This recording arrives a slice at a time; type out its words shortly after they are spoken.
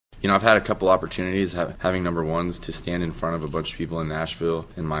You know, I've had a couple opportunities having number ones to stand in front of a bunch of people in Nashville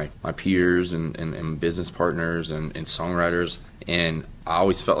and my peers and business partners and songwriters, and I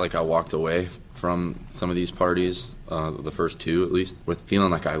always felt like I walked away from some of these parties, the first two at least, with feeling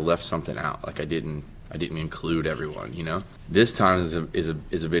like I left something out, like I didn't include everyone, you know. This time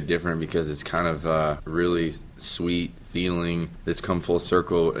is a bit different because it's kind of a really sweet feeling that's come full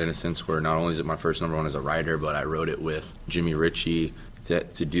circle in a sense where not only is it my first number one as a writer, but I wrote it with Jimmy Ritchey.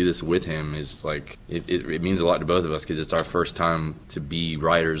 To do this with him is like, it means a lot to both of us because it's our first time to be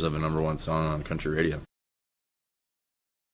writers of a number one song on country radio.